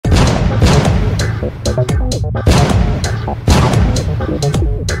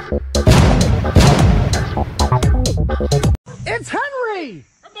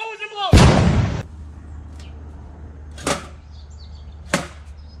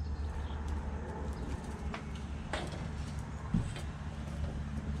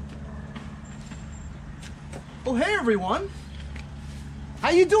Oh, hey everyone.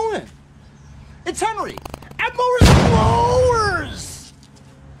 How you doing? It's Henry at Mowers.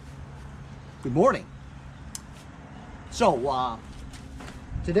 Good morning. So,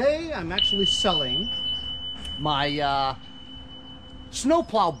 today I'm actually selling my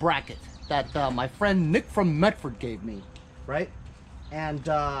snowplow bracket that my friend Nick from Medford gave me, right? And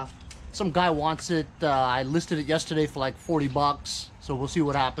some guy wants it. I listed it yesterday for like 40 bucks, so we'll see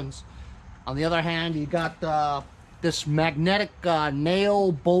what happens. On the other hand, you got this magnetic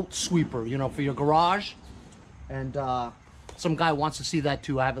nail bolt sweeper, you know, for your garage. And some guy wants to see that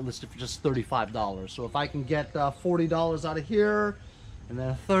too. I have it listed for just $35. So if I can get $40 out of here and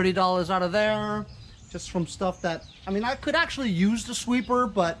then $30 out of there, just from stuff that, I mean, I could actually use the sweeper,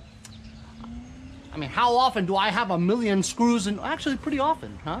 but I mean, how often do I have a million screws? And actually pretty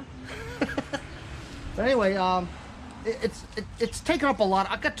often, huh? But anyway, it's taken up a lot.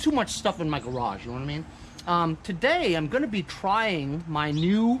 I've got too much stuff in my garage, you know what I mean? Today I'm going to be trying my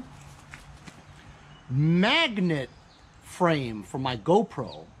new magnet frame for my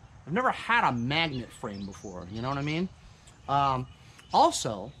GoPro. I've never had a magnet frame before, you know what I mean?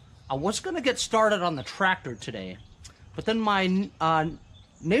 Also, I was going to get started on the tractor today, but then my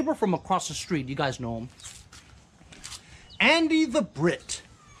neighbor from across the street, you guys know him, Andy the Brit.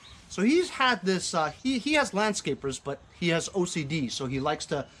 So he's had this, he has landscapers, but he has OCD, so he likes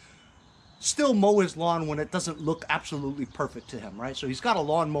to still mow his lawn when it doesn't look absolutely perfect to him, right? So he's got a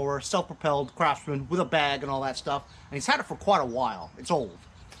lawnmower, self-propelled Craftsman with a bag and all that stuff, and he's had it for quite a while. It's old.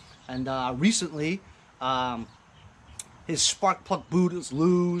 And recently, his spark plug boot is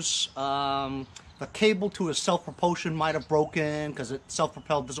loose. The cable to his self-propulsion might have broken because it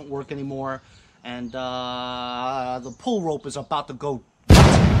self-propelled doesn't work anymore. And the pull rope is about to go, you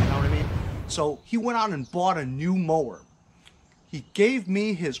know what I mean? So he went out and bought a new mower. He gave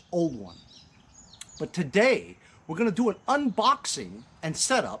me his old one. But today, we're going to do an unboxing and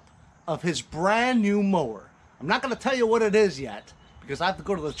setup of his brand new mower. I'm not going to tell you what it is yet because I have to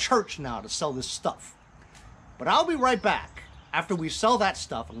go to the church now to sell this stuff. But I'll be right back. After we sell that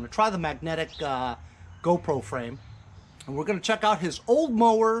stuff, I'm going to try the magnetic GoPro frame. And we're going to check out his old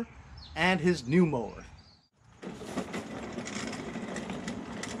mower and his new mower.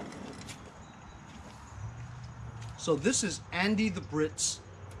 So this is Andy the Brit's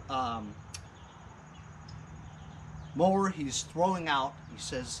mower he's throwing out. He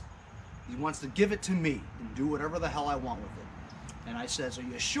says he wants to give it to me and do whatever the hell I want with it. And I says, are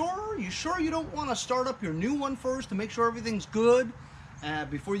you sure? You sure you don't want to start up your new one first to make sure everything's good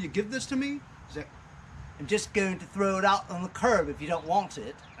before you give this to me? He's like, I'm just going to throw it out on the curb if you don't want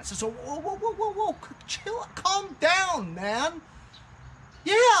it. I said, so whoa, chill, calm down, man.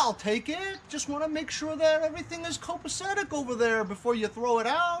 Yeah, I'll take it. Just want to make sure that everything is copacetic over there before you throw it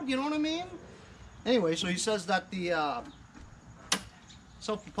out. You know what I mean? Anyway, so he says that the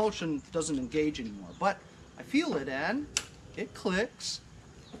self-propulsion doesn't engage anymore. But I feel it, and it clicks.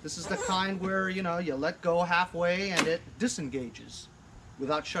 This is the kind where, you know, you let go halfway and it disengages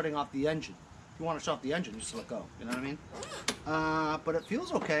without shutting off the engine. If you want to shut off the engine, just let go. You know what I mean? But it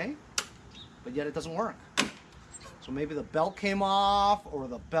feels okay, but yet it doesn't work. So maybe the belt came off or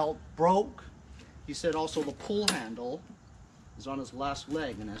the belt broke. He said also the pull handle is on his last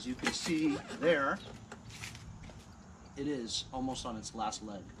leg, and as you can see there, it is almost on its last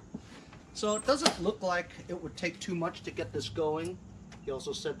leg. So it doesn't look like it would take too much to get this going. He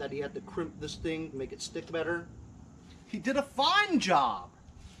also said that he had to crimp this thing to make it stick better. He did a fine job.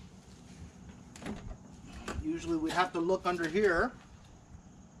 Usually we have to look under here.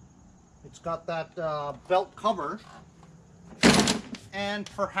 It's got that belt cover, and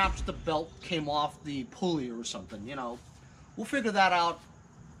perhaps the belt came off the pulley or something, you know. We'll figure that out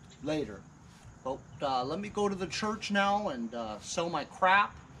later. But let me go to the church now and sell my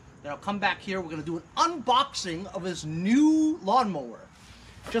crap. Then I'll come back here. We're going to do an unboxing of his new lawnmower.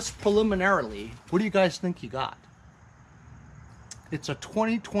 Just preliminarily, what do you guys think he got? It's a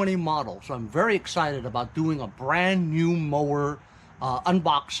 2020 model, so I'm very excited about doing a brand new mower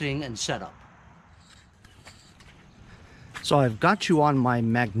unboxing and setup. So I've got you on my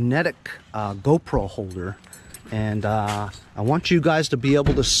magnetic GoPro holder, and I want you guys to be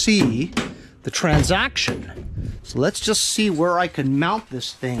able to see the transaction. So let's just see where I can mount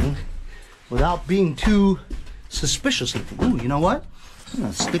this thing without being too suspicious. Ooh, you know what? I'm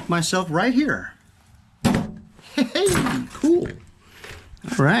gonna stick myself right here. Hey, cool.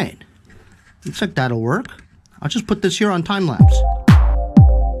 All right, looks like that'll work. I'll just put this here on time lapse.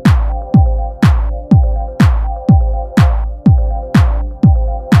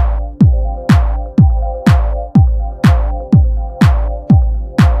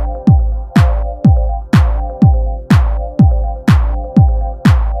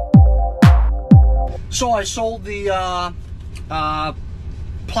 ago, I sold the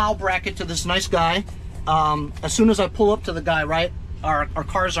plow bracket to this nice guy. As soon as I pull up to the guy, right, our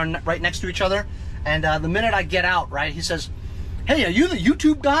cars are right next to each other, and the minute I get out, right, he says, "Hey, are you the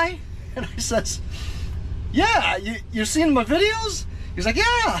YouTube guy?" And I says, "Yeah, you've seen my videos?" He's like,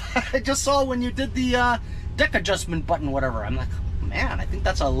 "Yeah, I just saw when you did the deck adjustment button, whatever." I'm like, man, I think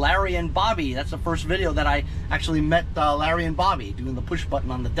that's a Larry and Bobby. That's the first video that I actually met Larry and Bobby doing the push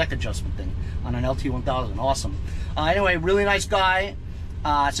button on the deck adjustment thing on an LT1000. Awesome. Anyway, really nice guy.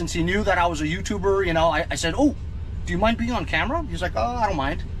 Since he knew that I was a YouTuber, you know, I said, "Oh, do you mind being on camera?" He's like, "Oh, I don't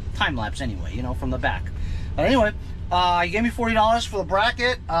mind. Time lapse anyway, you know, from the back." But anyway, he gave me $40 for the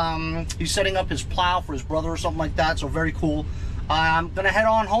bracket. He's setting up his plow for his brother or something like that, so very cool. I'm gonna head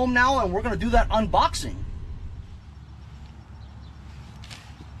on home now, and we're gonna do that unboxing.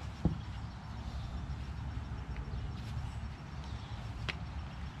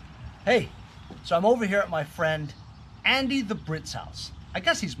 Hey, so I'm over here at my friend Andy the Brit's house. I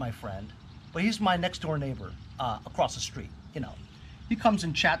guess he's my friend, but he's my next door neighbor across the street. You know, he comes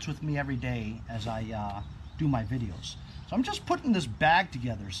and chats with me every day as I do my videos. So I'm just putting this bag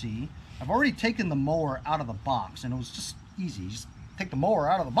together, see? I've already taken the mower out of the box, and it was just easy. Just take the mower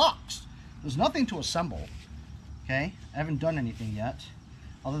out of the box. There's nothing to assemble, okay? I haven't done anything yet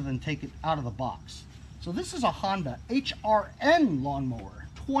other than take it out of the box. So this is a Honda HRN lawnmower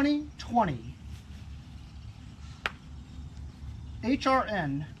 2020.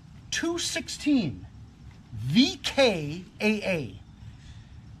 HRN216VKA.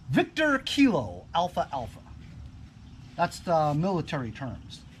 Victor Kilo Alpha Alpha. That's the military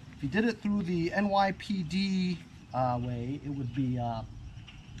terms. If you did it through the NYPD way, it would be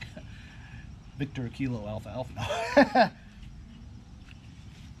Victor Kilo Alpha Alpha.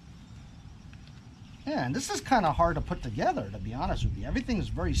 Yeah, and this is kind of hard to put together, to be honest with you. Everything is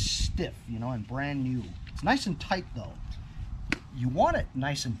very stiff, you know, and brand new. It's nice and tight, though. You want it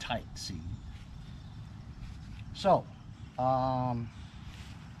nice and tight, see? So,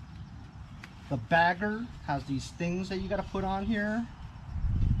 the bagger has these things that you got to put on here.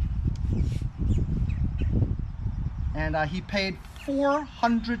 And he paid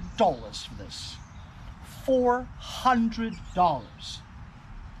 $400 for this. $400.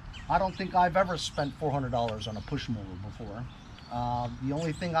 I don't think I've ever spent $400 on a push mower before. The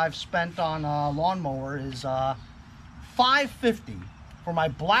only thing I've spent on a lawnmower is $550 for my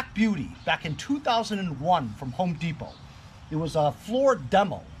Black Beauty back in 2001 from Home Depot. It was a floor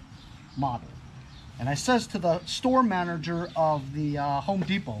demo model. And I says to the store manager of the Home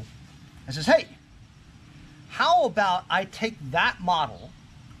Depot, I says, "Hey, how about I take that model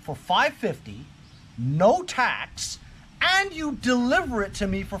for $550, no tax, and you deliver it to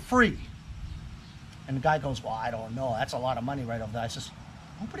me for free?" And the guy goes, "Well, I don't know. That's a lot of money right over there." I says,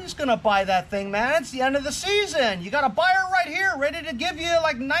 "Nobody's going to buy that thing, man. It's the end of the season. You got a buyer right here ready to give you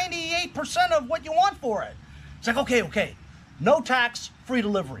like 98% of what you want for it." It's like, okay. No tax, free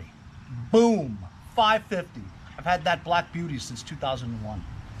delivery. Boom. $550. I've had that Black Beauty since 2001.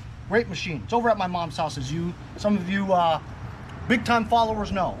 Great machine. It's over at my mom's house, as some of you big time followers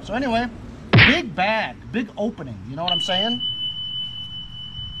know. So anyway, big bag, big opening, you know what I'm saying?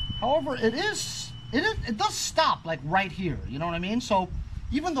 However, it does stop like right here, you know what I mean? So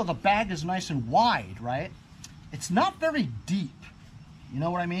even though the bag is nice and wide, right, it's not very deep. You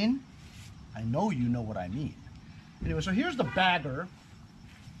know what I mean? I know you know what I mean. Anyway, so here's the bagger.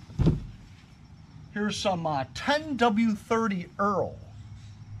 Here's some 10W30 Earl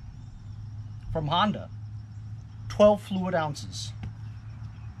from Honda, 12 fluid ounces.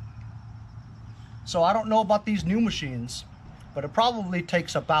 So I don't know about these new machines, but it probably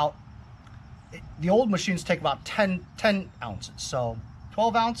takes about, the old machines take about 10 ounces. So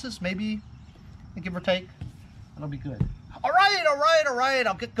 12 ounces, maybe, give or take. That'll be good. All right.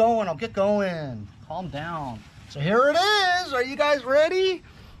 I'll get going. Calm down. So here it is. Are you guys ready?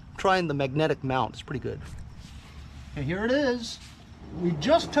 I'm trying the magnetic mount. It's pretty good. Okay, here it is. We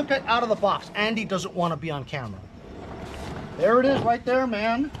just took it out of the box. Andy doesn't want to be on camera. There it is right there,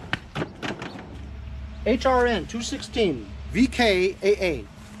 man. HRN216VKA.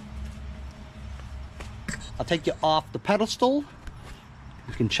 I'll take you off the pedestal.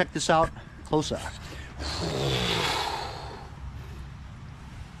 You can check this out closer.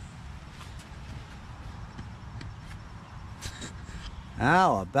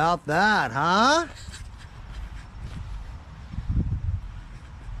 How about that, huh?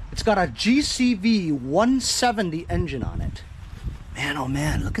 It's got a GCV170 engine on it. Man, oh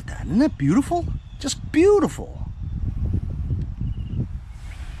man, look at that. Isn't that beautiful? Just beautiful.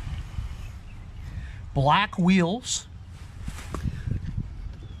 Black wheels.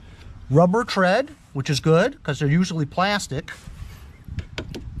 Rubber tread. which is good because they're usually plastic.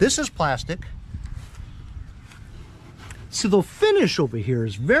 This is plastic. So the finish over here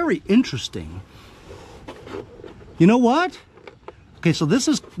is very interesting. You know what? Okay, so this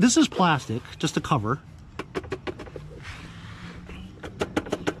is plastic, just a cover.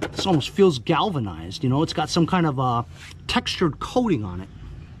 This almost feels galvanized, you know, it's got some kind of a textured coating on it.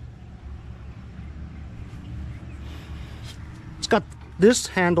 It's got this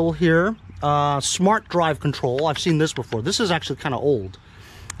handle here, smart drive control. I've seen this before. This is actually kind of old.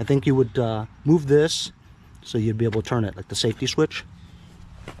 I think you would move this so you'd be able to turn it, like the safety switch.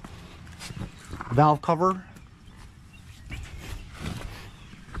 Valve cover.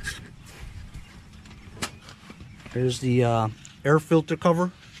 There's the air filter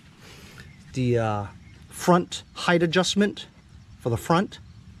cover. The front height adjustment for the front.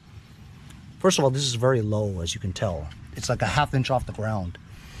 First of all, this is very low, as you can tell. It's like a ½ inch off the ground.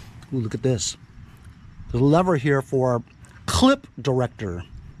 Ooh, look at this. There's a lever here for clip director.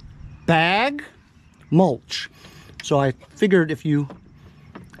 Bag, mulch. So I figured if you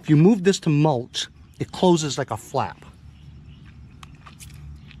move this to mulch, it closes like a flap.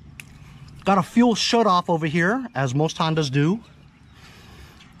 Got a fuel shut off over here, as most Hondas do.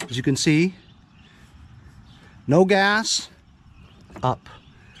 As you can see, no gas, up,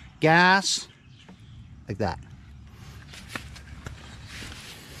 gas, like that.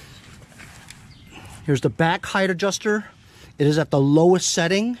 Here's the back height adjuster. It is at the lowest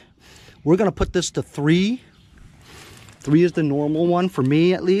setting. We're gonna put this to 3. 3 is the normal one, for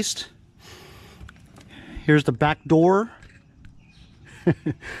me at least. Here's the back door.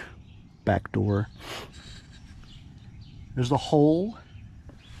 Back door. There's the hole.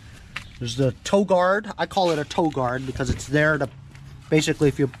 There's the toe guard. I call it a toe guard because it's there to basically,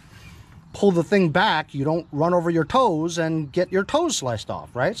 if you pull the thing back, you don't run over your toes and get your toes sliced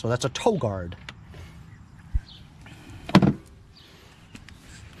off, right? So that's a toe guard.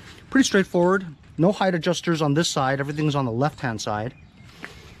 Pretty straightforward. No height adjusters on this side. Everything's on the left-hand side.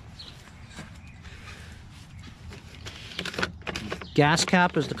 Gas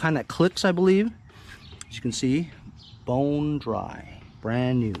cap is the kind that clicks, I believe. As you can see, bone dry,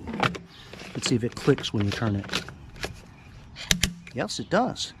 brand new. Let's see if it clicks when you turn it. Yes, it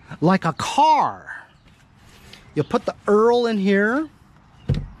does. Like a car. You put the Earl in here.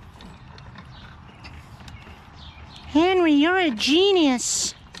 Henry, you're a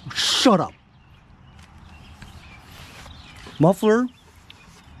genius. Shut up. Muffler.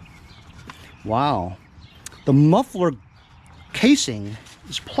 Wow. The muffler casing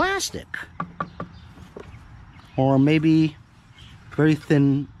is plastic. Or maybe very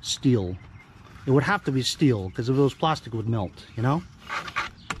thin steel. It would have to be steel, because if it was plastic it would melt, you know?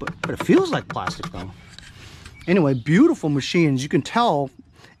 But it feels like plastic though. Anyway, beautiful machines. You can tell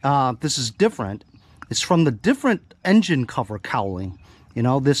this is different. It's from the different engine cover cowling. You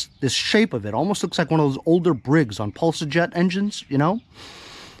know, this shape of it almost looks like one of those older Briggs on Pulsajet engines, you know?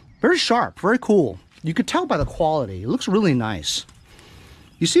 Very sharp, very cool. You could tell by the quality. It looks really nice.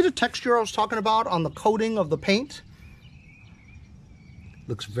 You see the texture I was talking about on the coating of the paint?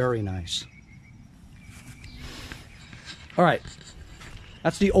 Looks very nice. All right,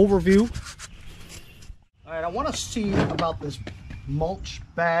 that's the overview. All right, I want to see about this mulch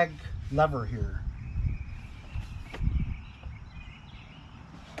bag lever here.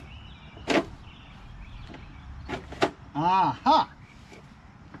 Aha!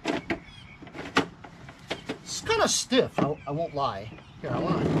 It's kind of stiff, I won't lie. Here, I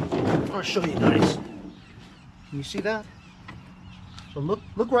want to show you guys. Can you see that? So look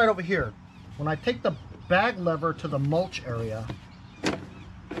right over here. When I take the bag lever to the mulch area,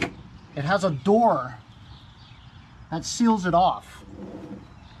 it has a door that seals it off.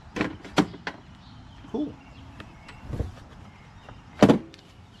 Cool. Alright.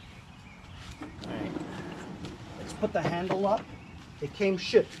 Let's put the handle up. It came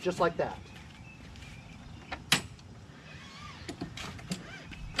shipped just like that.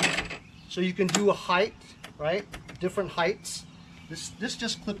 So you can do a height, right? Different heights. This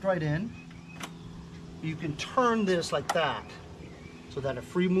just clipped right in. You can turn this like that so that it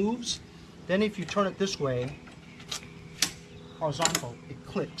free moves. Then if you turn it this way, horizontal, it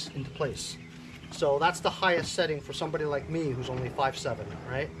clicks into place. So that's the highest setting for somebody like me who's only 5'7",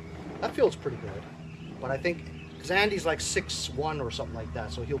 right? That feels pretty good. But I think, because Andy's like 6'1" or something like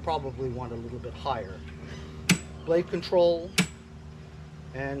that, so he'll probably want a little bit higher. Blade control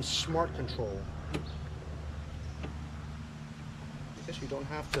and smart control. I guess you don't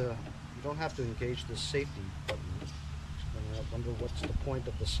have to engage this safety button. And I wonder what's the point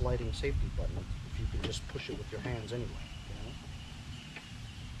of the sliding safety button if you can just push it with your hands anyway,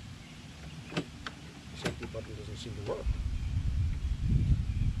 you know? safety button doesn't seem to work.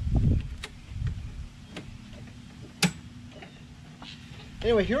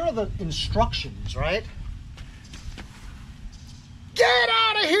 Anyway, here are the instructions, right? Get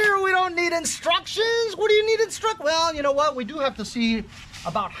out of here! We don't need instructions! What do you need instructions? Well, you know what? We do have to see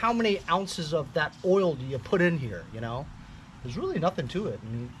about how many ounces of that oil do you put in here, you know? There's really nothing to it. I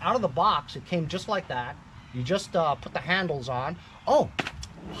mean, out of the box, it came just like that. You just put the handles on. Oh,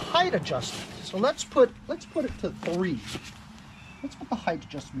 height adjustment. So let's put it to 3. Let's put the height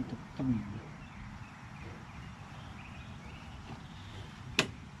adjustment to 3.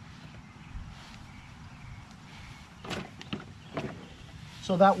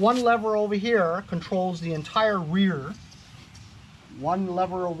 So that one lever over here controls the entire rear. One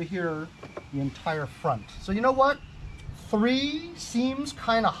lever over here, the entire front. So you know what? 3 seems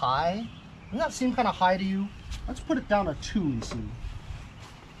kind of high. Doesn't that seem kind of high to you? Let's put it down to 2 and see.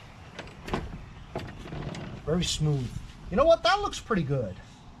 Very smooth. You know what? That looks pretty good.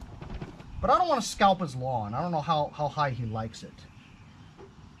 But I don't want to scalp his lawn. I don't know how high he likes it.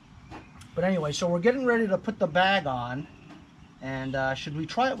 But anyway, so we're getting ready to put the bag on. And should we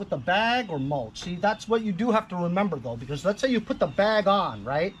try it with the bag or mulch? See, that's what you do have to remember though, because let's say you put the bag on,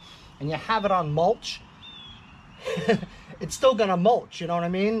 right? And you have it on mulch. It's still gonna mulch, you know what I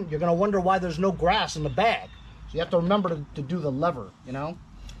mean? You're gonna wonder why there's no grass in the bag. So you have to remember to do the lever, you know?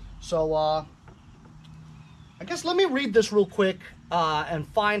 So I guess let me read this real quick and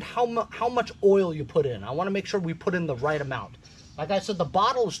find how much oil you put in. I wanna make sure we put in the right amount. Like I said, the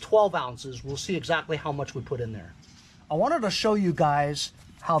bottle is 12 ounces. We'll see exactly how much we put in there. I wanted to show you guys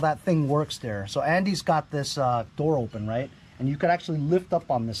how that thing works there. So Andy's got this door open, right? And you could actually lift up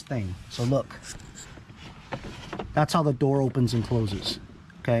on this thing. So look, that's how the door opens and closes,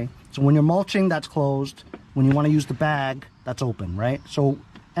 okay? So when you're mulching, that's closed. When you want to use the bag, that's open, right? So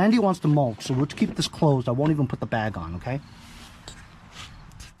Andy wants to mulch, so we'll keep this closed. I won't even put the bag on, okay?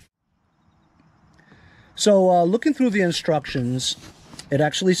 So looking through the instructions, it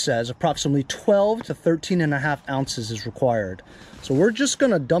actually says approximately 12 to 13.5 ounces is required. So we're just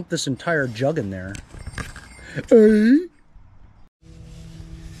gonna dump this entire jug in there.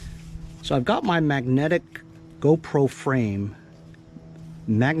 So I've got my magnetic GoPro frame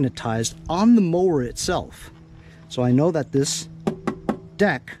magnetized on the mower itself. So I know that this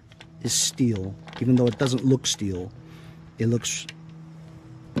deck is steel, even though it doesn't look steel. It looks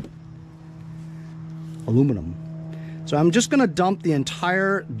aluminum. So I'm just gonna dump the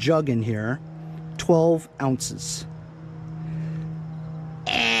entire jug in here, 12 ounces.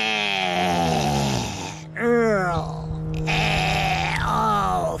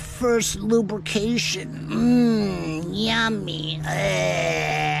 Oh, first lubrication, yummy.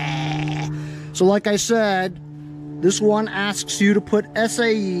 So like I said, this one asks you to put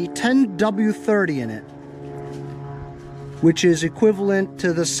SAE 10W30 in it, which is equivalent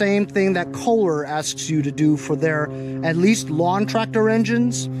to the same thing that Kohler asks you to do for their, at least lawn tractor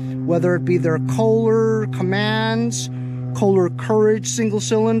engines, whether it be their Kohler Commands, Kohler Courage single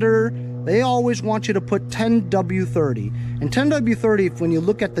cylinder, they always want you to put 10W30. And 10W30, when you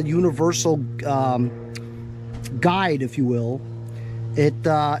look at the universal guide, if you will, it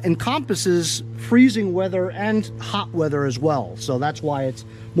encompasses freezing weather and hot weather as well. So that's why it's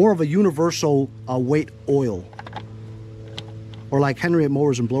more of a universal weight oil. Or like Henry at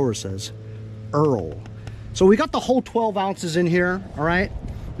Mowers and Blowers says, Earl. So we got the whole 12 ounces in here, all right?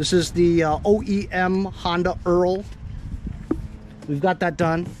 This is the OEM Honda Earl. We've got that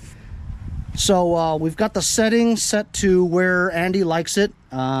done. So we've got the setting set to where Andy likes it.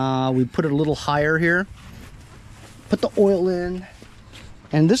 We put it a little higher here. Put the oil in.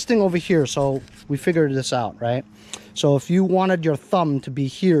 And this thing over here, so we figured this out, right? So if you wanted your thumb to be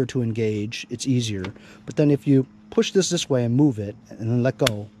here to engage, it's easier. But then if you push this way and move it and then let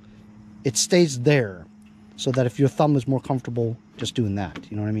go, it stays there, so that if your thumb is more comfortable just doing that,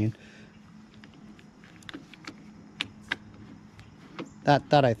 you know what I mean?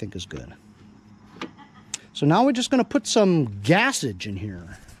 That I think is good. So now we're just gonna put some gassage in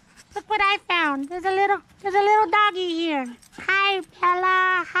here. Look what I found. There's a little doggy here. Hi,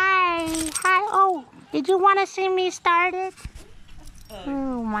 Bella. Hi. Oh, did you want to see me start it?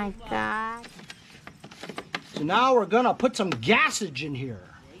 Oh my God. So now we're gonna put some gassage in here.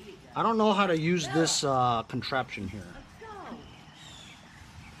 I don't know how to use this contraption here.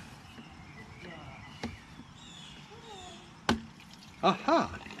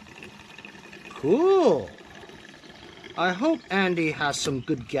 Aha! Cool! I hope Andy has some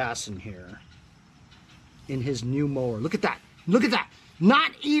good gas in here. In his new mower. Look at that! Look at that!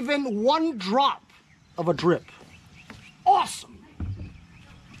 Not even one drop of a drip. Awesome!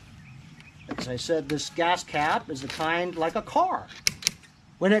 As I said, this gas cap is the kind like a car.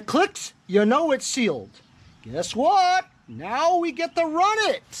 When it clicks, you know it's sealed. Guess what? Now we get to run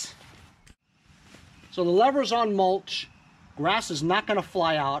it. So the lever's on mulch. Grass is not going to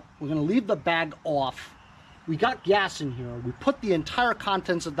fly out. We're going to leave the bag off. We got gas in here. We put the entire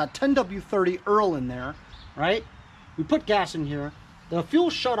contents of that 10W30 Earl in there, right? We put gas in here. The fuel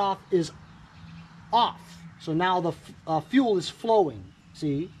shutoff is off. So now the fuel is flowing,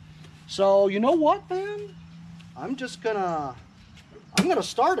 see? So you know what, man? I'm gonna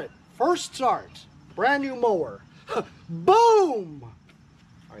start it. First start, brand new mower. Boom!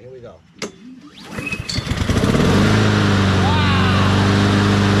 All right, here we go.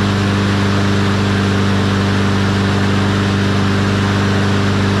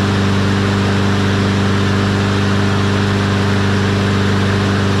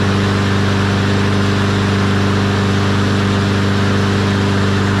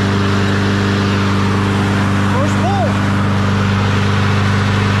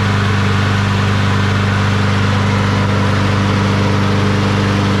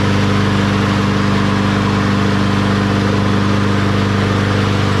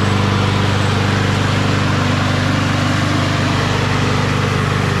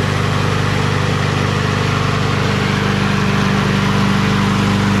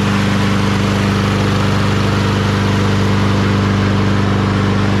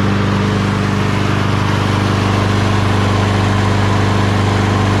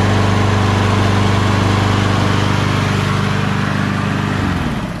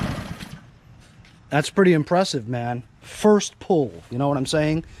 That's pretty impressive, man. First pull, you know what I'm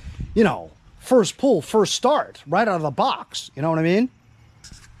saying? You know, first pull, first start, right out of the box, you know what I mean?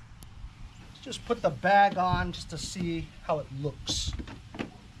 Let's just put the bag on just to see how it looks.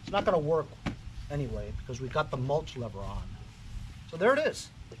 It's not gonna work anyway because we got the mulch lever on. So there it is.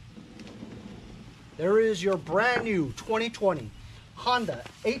 There is your brand new 2020 Honda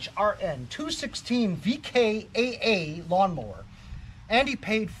HRN216VKA lawnmower. And he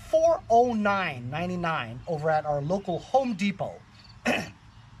paid $409.99 over at our local Home Depot. The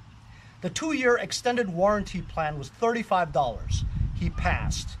 2-year extended warranty plan was $35. He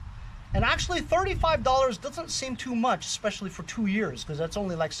passed. And actually $35 doesn't seem too much, especially for 2 years, because that's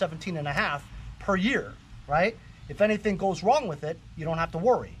only like $17.50 per year, right? If anything goes wrong with it, you don't have to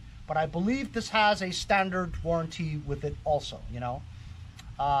worry. But I believe this has a standard warranty with it also, you know.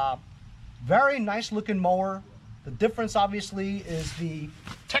 Very nice looking mower. The difference, obviously, is the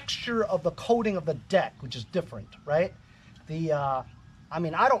texture of the coating of the deck, which is different, right? I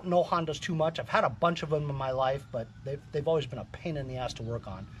mean, I don't know Hondas too much. I've had a bunch of them in my life, but they've always been a pain in the ass to work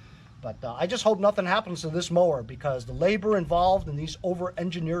on. But I just hope nothing happens to this mower because the labor involved in these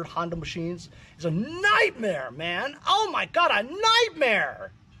over-engineered Honda machines is a nightmare, man. Oh, my God, a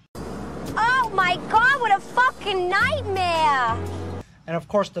nightmare. Oh, my God, what a fucking nightmare. And of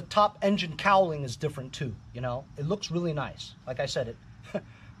course, the top engine cowling is different too, you know? It looks really nice. Like I said, it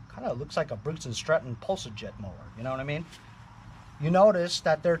kind of looks like a Briggs & Stratton Pulsajet mower, you know what I mean? You notice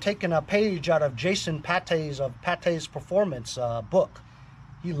that they're taking a page out of Jason Pate's Performance book.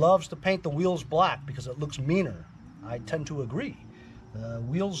 He loves to paint the wheels black because it looks meaner. I tend to agree. The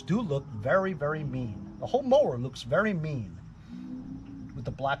wheels do look very, very mean. The whole mower looks very mean with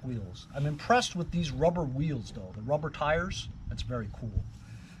the black wheels. I'm impressed with these rubber wheels though, the rubber tires. That's very cool.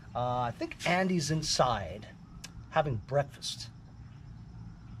 I think Andy's inside having breakfast.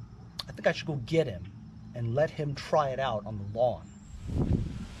 I think I should go get him and let him try it out on the lawn.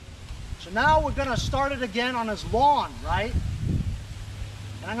 So now we're gonna start it again on his lawn, right?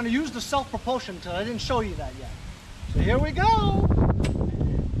 And I'm gonna use the self-propulsion until I didn't show you that yet. So here we go.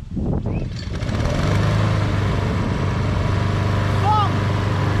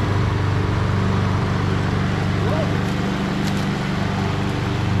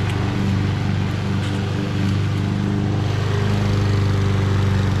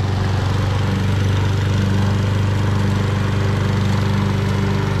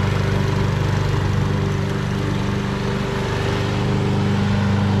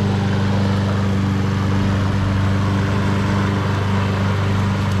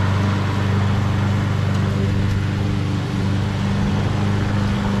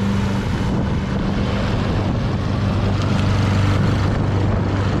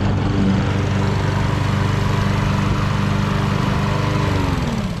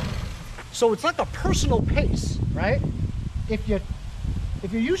 So it's like a personal pace, right? If you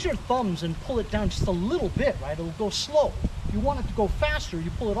use your thumbs and pull it down just a little bit, right, it'll go slow. If you want it to go faster, you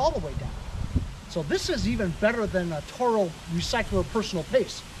pull it all the way down. So this is even better than a Toro Recycler personal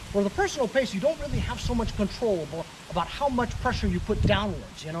pace. Where the personal pace, you don't really have so much control about how much pressure you put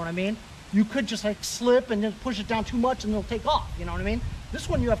downwards, you know what I mean? you could just like slip and then push it down too much and it'll take off, you know what I mean? This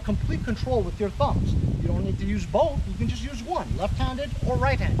one you have complete control with your thumbs. You don't need to use both, you can just use one, left-handed or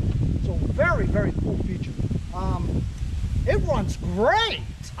right-handed. So very, very cool feature. It runs great.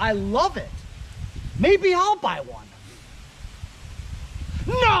 I love it. Maybe I'll buy one.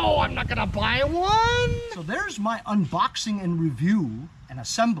 No, I'm not gonna buy one. So there's my unboxing and review and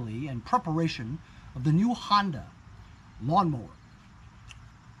assembly and preparation of the new Honda lawnmower.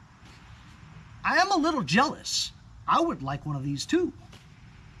 I am a little jealous. I would like one of these too.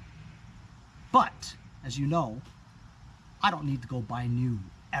 But, as you know, I don't need to go buy new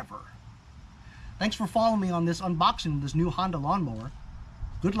ever. Thanks for following me on this unboxing of this new Honda lawnmower.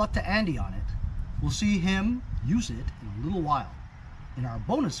 Good luck to Andy on it. We'll see him use it in a little while in our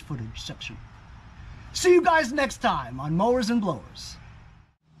bonus footage section. See you guys next time on Mowers and Blowers.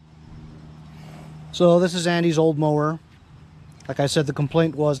 So this is Andy's old mower. Like I said, the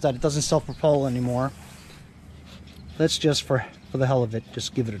complaint was that it doesn't self-propel anymore. Let's just, for the hell of it,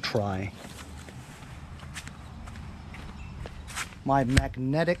 just give it a try. My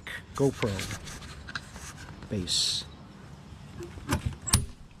magnetic GoPro base.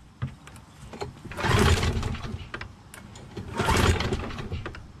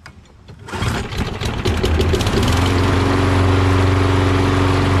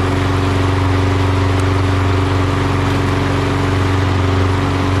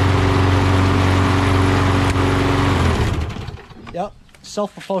 Yep,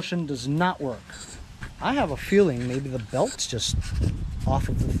 self-propulsion does not work. I have a feeling maybe the belt's just off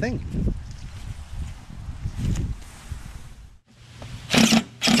of the thing.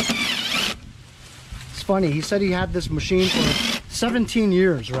 It's funny, he said he had this machine for 17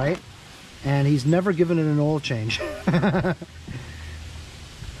 years, right? And he's never given it an oil change.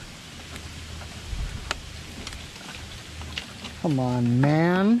 Come on,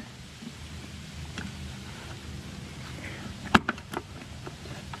 man.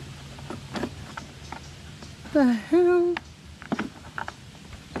 What the hell?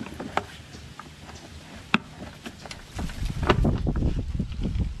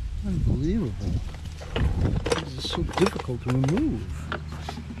 Unbelievable. This is so difficult to remove.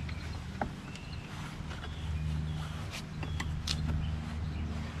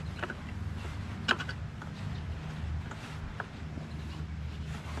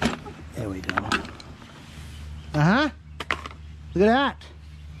 There we go. Uh-huh. Look at that.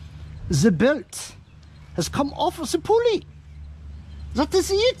 The belt has come off of the pulley. That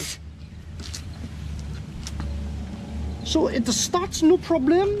is it. So it starts no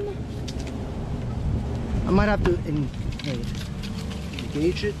problem. I might have to engage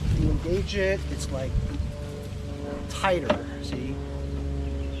it. If you engage it, it's like tighter. See?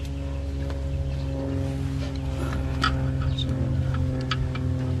 So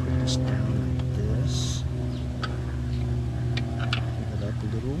put this down like this. Give it up a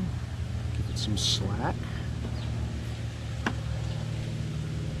little. Give it some slack.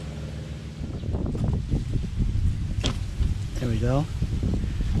 There we go.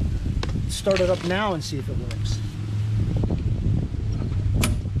 Start it up now and see if it works.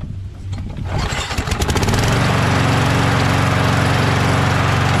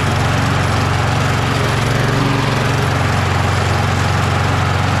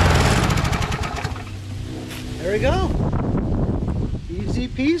 There we go. Easy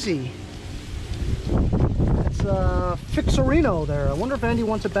peasy. That's Fixerino there. I wonder if Andy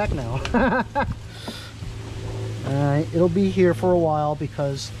wants it back now. It'll be here for a while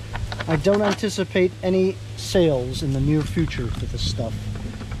because I don't anticipate any sales in the near future for this stuff.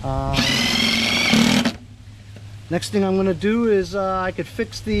 Next thing I'm going to do is I could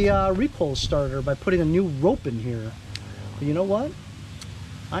fix the recoil starter by putting a new rope in here. But you know what?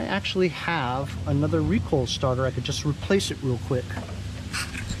 I actually have another recoil starter. I could just replace it real quick.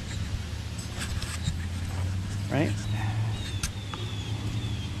 Right?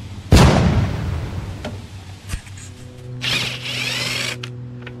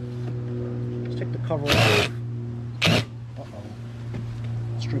 Take the cover off. Uh-oh.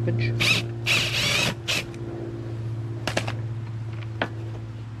 Strippage.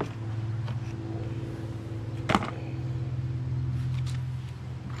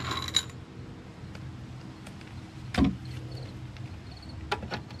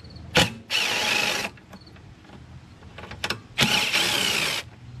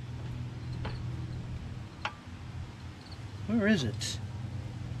 Where is it?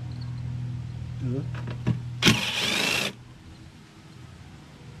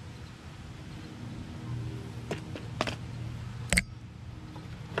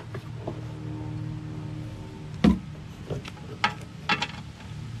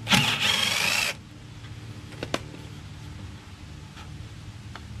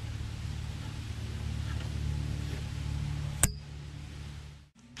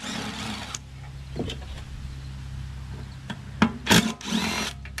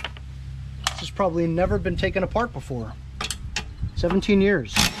 probably never been taken apart before. 17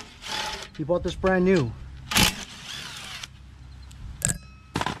 years. He bought this brand new.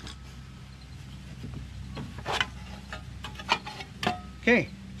 Okay,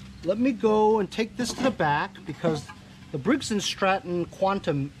 let me go and take this to the back because the Briggs & Stratton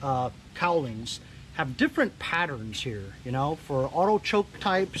Quantum cowlings have different patterns here, you know, for auto choke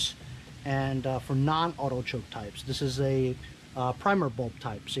types and for non-auto choke types. This is a primer bulb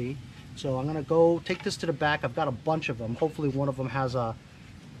type, see? So I'm gonna go take this to the back. I've got a bunch of them. Hopefully one of them has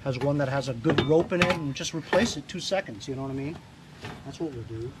one that has a good rope in it, and just replace it 2 seconds, you know what I mean? That's what we'll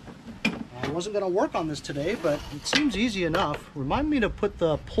do. I wasn't gonna work on this today, but it seems easy enough. Remind me to put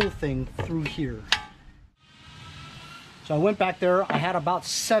the pull thing through here. So I went back there, I had about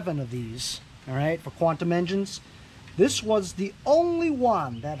 7 of these, all right, for quantum engines. This was the only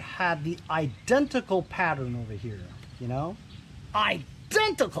one that had the identical pattern over here, you know?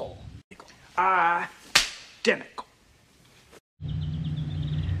 Identical! Identical.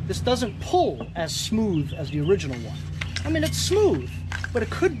 This doesn't pull as smooth as the original one. I mean, it's smooth, but it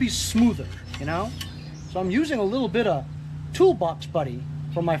could be smoother, you know? So I'm using a little bit of Toolbox Buddy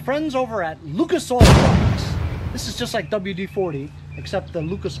from my friends over at Lucas Oil Products. This is just like WD-40, except the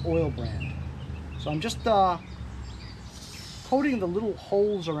Lucas Oil brand. So I'm just coating the little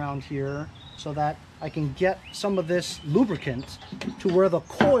holes around here so that I can get some of this lubricant to where the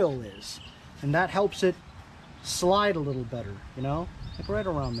coil is. And that helps it slide a little better, you know? Like right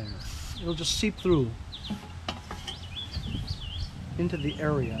around there. It'll just seep through into the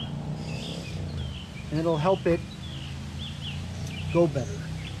area. And it'll help it go better,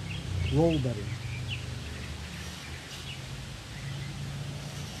 roll better.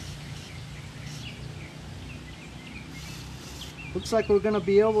 Looks like we're gonna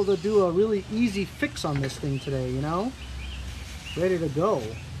be able to do a really easy fix on this thing today, you know? Ready to go.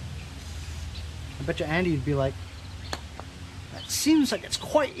 I bet you Andy would be like, that seems like it's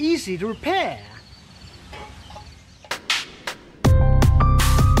quite easy to repair.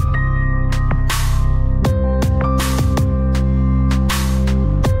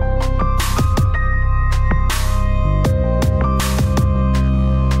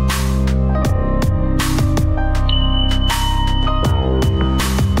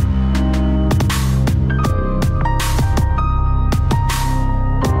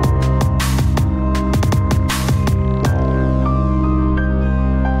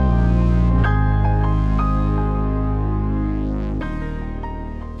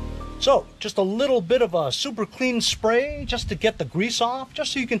 So, just a little bit of a super clean spray just to get the grease off,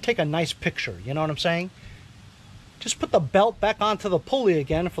 just so you can take a nice picture, you know what I'm saying? Just put the belt back onto the pulley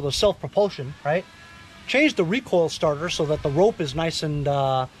again for the self-propulsion, right? Change the recoil starter so that the rope is nice and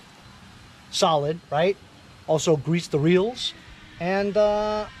solid, right? Also grease the reels, and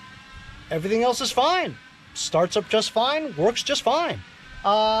everything else is fine. Starts up just fine, works just fine.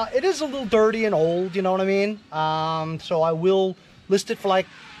 It is a little dirty and old, you know what I mean? So I will list it for like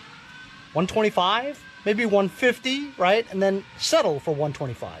 125, maybe 150, right? And then settle for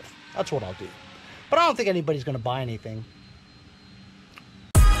 125. That's what I'll do. But I don't think anybody's gonna buy anything.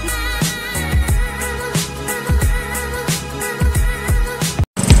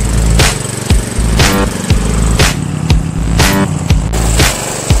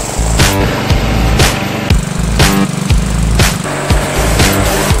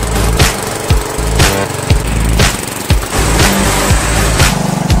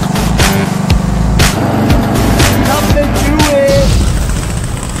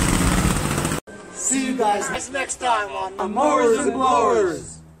 See you guys next time on the Mowers and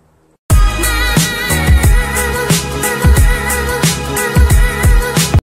Blowers.